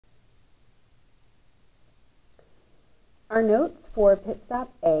Our notes for pit stop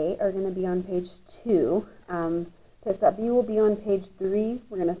A are going to be on page 2. Pit stop B will be on page 3.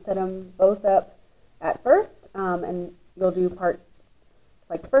 We're going to set them both up at first, and you'll do the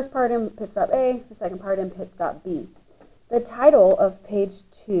first part in pit stop A, the second part in pit stop B. The title of page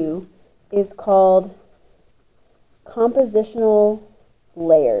 2 is called Compositional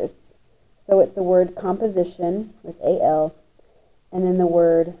Layers. So it's the word composition with A-L, and then the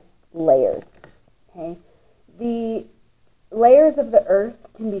word layers. Okay. The layers of the earth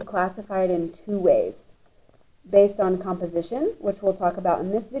can be classified in 2 ways, based on composition, which we'll talk about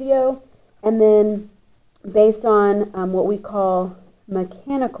in this video, and then based on what we call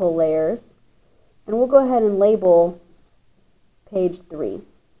mechanical layers, and we'll go ahead and label page 3.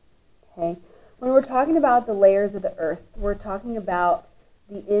 Okay. When we're talking about the layers of the earth, we're talking about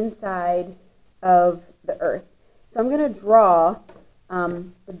the inside of the earth. So I'm going to draw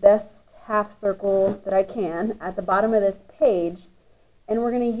the best half circle that I can at the bottom of this page, and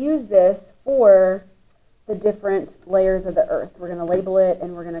we're going to use this for the different layers of the earth. We're going to label it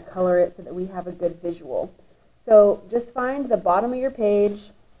and we're going to color it so that we have a good visual. So just find the bottom of your page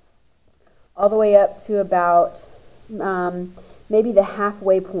all the way up to about maybe the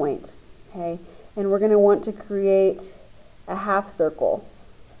halfway point. Okay, and we're going to want to create a half circle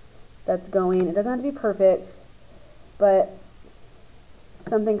that's going, it doesn't have to be perfect, but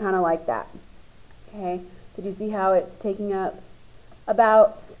something kind of like that. Okay, so do you see how it's taking up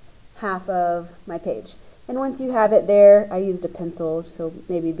about half of my page? And once you have it there, I used a pencil, so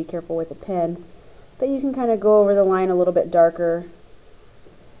maybe be careful with a pen, but you can kind of go over the line a little bit darker.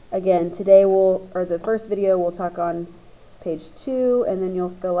 Again, today the first video we'll talk on page 2, and then you'll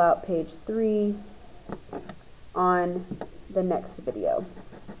fill out page 3 on the next video.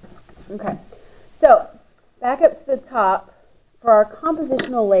 Okay, so back up to the top. For our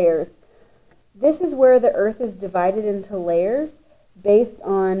compositional layers, this is where the earth is divided into layers based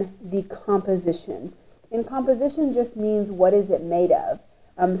on the composition. And composition just means what is it made of.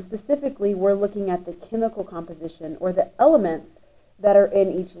 Specifically, we're looking at the chemical composition or the elements that are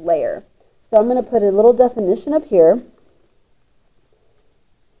in each layer. So I'm going to put a little definition up here.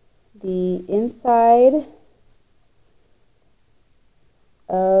 The inside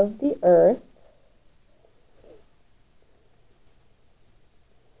of the earth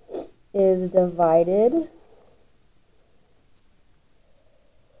is divided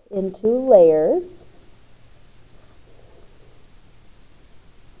into layers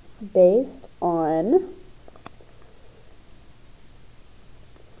based on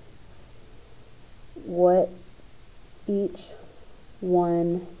what each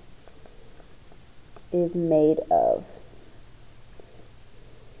one is made of.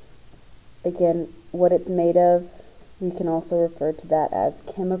 Again, what it's made of, we can also refer to that as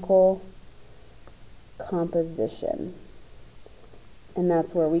chemical composition. And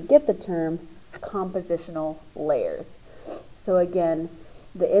that's where we get the term compositional layers. So again,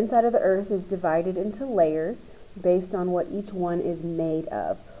 the inside of the earth is divided into layers based on what each one is made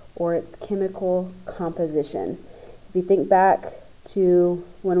of, or its chemical composition. If you think back to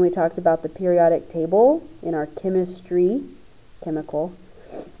when we talked about the periodic table in our chemical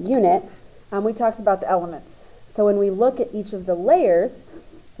unit, we talked about the elements. So when we look at each of the layers,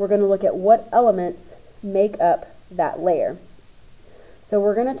 we're going to look at what elements make up that layer. So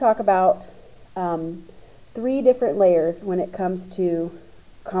we're going to talk about 3 different layers when it comes to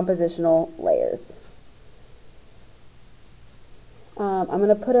compositional layers. I'm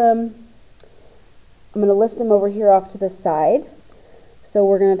going to list them over here off to the side. So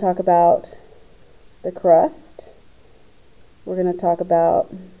we're going to talk about the crust. We're going to talk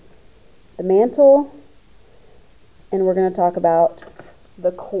about the mantle, and we're going to talk about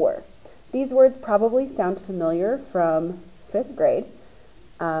the core. These words probably sound familiar from 5th grade.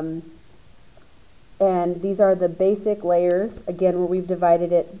 And these are the basic layers, again, where we've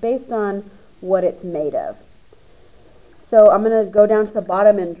divided it based on what it's made of. So I'm going to go down to the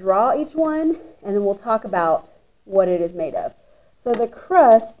bottom and draw each one, and then we'll talk about what it is made of. So the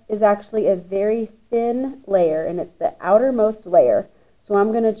crust is actually a very thin layer, and it's the outermost layer. So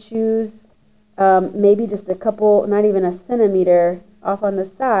I'm going to choose maybe just a couple, not even a centimeter off on the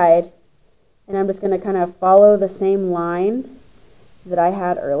side, and I'm just going to kind of follow the same line that I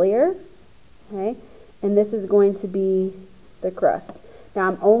had earlier. Okay, and this is going to be the crust. Now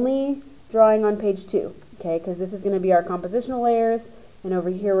I'm only drawing on page 2, okay, because this is going to be our compositional layers, and over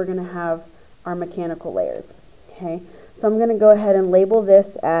here we're going to have our mechanical layers. Okay, so I'm going to go ahead and label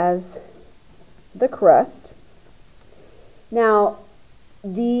this as the crust. Now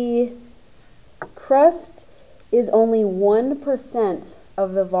the crust is only 1%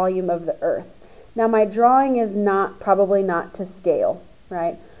 of the volume of the earth. Now my drawing is probably not to scale,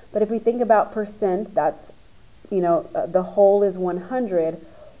 right? But if we think about percent, that's, the whole is 100.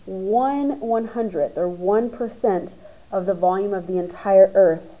 1/100th or 1% of the volume of the entire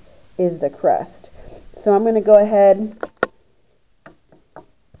Earth is the crust. So I'm going to go ahead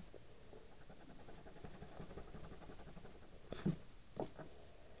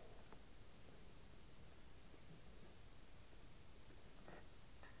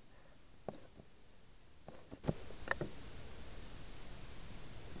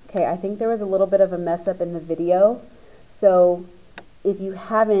Okay, I think there was a little bit of a mess up in the video. So if you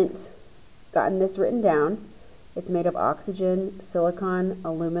haven't gotten this written down, it's made of oxygen, silicon,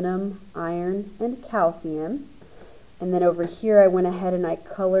 aluminum, iron, and calcium. And then over here I went ahead and I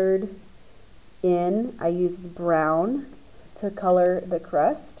colored in. I used brown to color the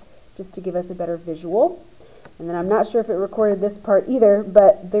crust just to give us a better visual. And then I'm not sure if it recorded this part either,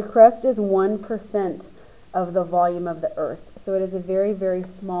 but the crust is 1% of the volume of the Earth. So it is a very, very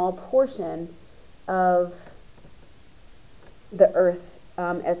small portion of the Earth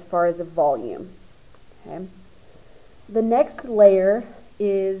as far as a volume. Okay. The next layer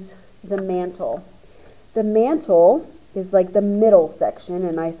is the mantle. The mantle is like the middle section,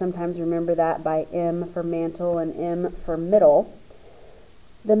 and I sometimes remember that by M for mantle and M for middle.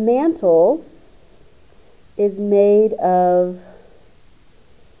 The mantle is made of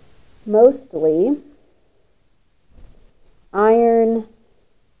mostly iron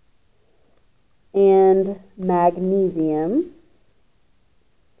and magnesium.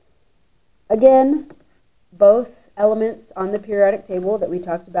 Again, both elements on the periodic table that we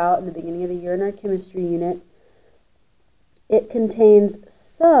talked about in the beginning of the year in our chemistry unit. It contains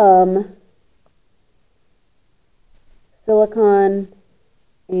some silicon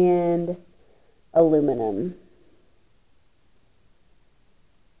and aluminum.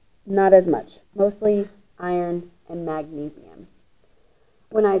 Not as much, mostly iron and magnesium.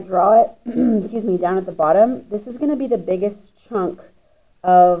 When I draw it, excuse me, down at the bottom, this is going to be the biggest chunk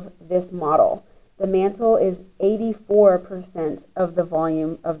of this model. The mantle is 84% of the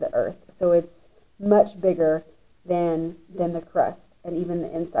volume of the Earth, so it's much bigger than the crust and even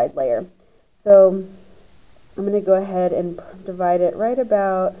the inside layer. So I'm going to go ahead and divide it right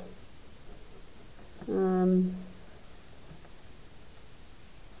about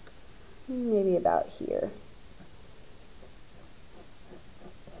maybe about here.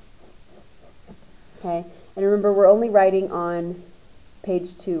 Okay, and remember we're only writing on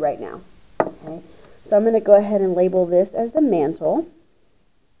page 2 right now. Okay, so I'm going to go ahead and label this as the mantle.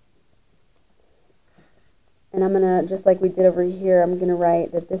 And I'm going to, just like we did over here, I'm going to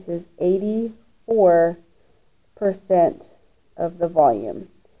write that this is 84% of the volume.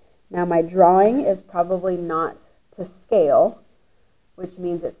 Now my drawing is probably not to scale, which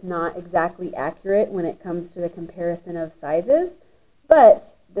means it's not exactly accurate when it comes to the comparison of sizes,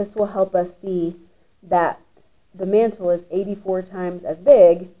 but this will help us see that the mantle is 84 times as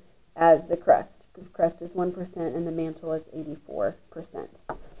big as the crust, because crust is 1% and the mantle is 84%.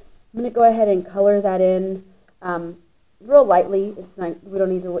 I'm going to go ahead and color that in real lightly. It's not, we don't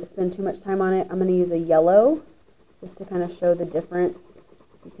need to spend too much time on it. I'm going to use a yellow just to kind of show the difference.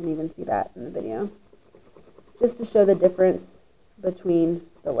 You can even see that in the video. Just to show the difference between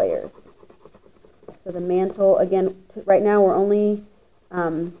the layers. So the mantle, again, right now we're only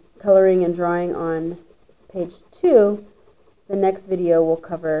coloring and drawing on page 2. The next video will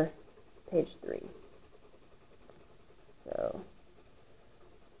cover page 3. So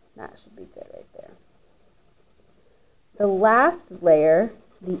that should be good right there. The last layer,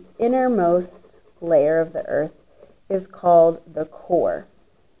 the innermost layer of the Earth, is called the core.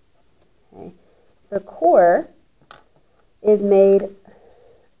 Okay. The core is made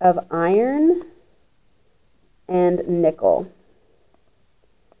of iron and nickel.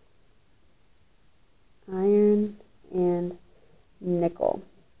 Iron and nickel.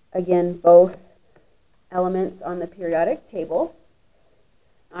 Again, both elements on the periodic table.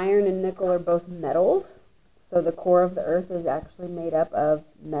 Iron and nickel are both metals, so the core of the Earth is actually made up of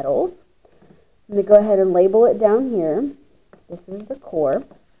metals. I'm going to go ahead and label it down here. This is the core.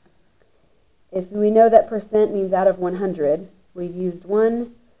 If we know that percent means out of 100, we've used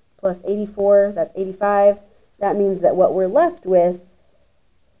 1 plus 84, that's 85. That means that what we're left with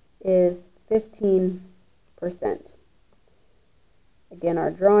is 15%. Again,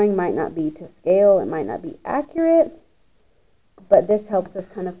 our drawing might not be to scale, it might not be accurate, but this helps us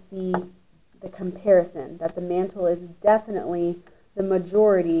kind of see the comparison, that the mantle is definitely the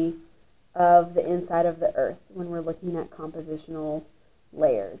majority of the inside of the Earth when we're looking at compositional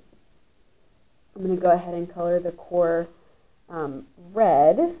layers. I'm going to go ahead and color the core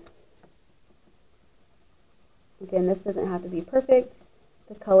red. again, this doesn't have to be perfect.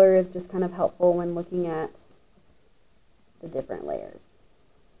 The color is just kind of helpful when looking at the different layers.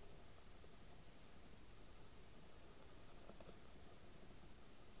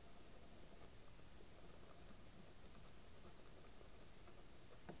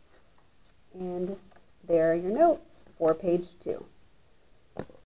 And there are your notes for page 2.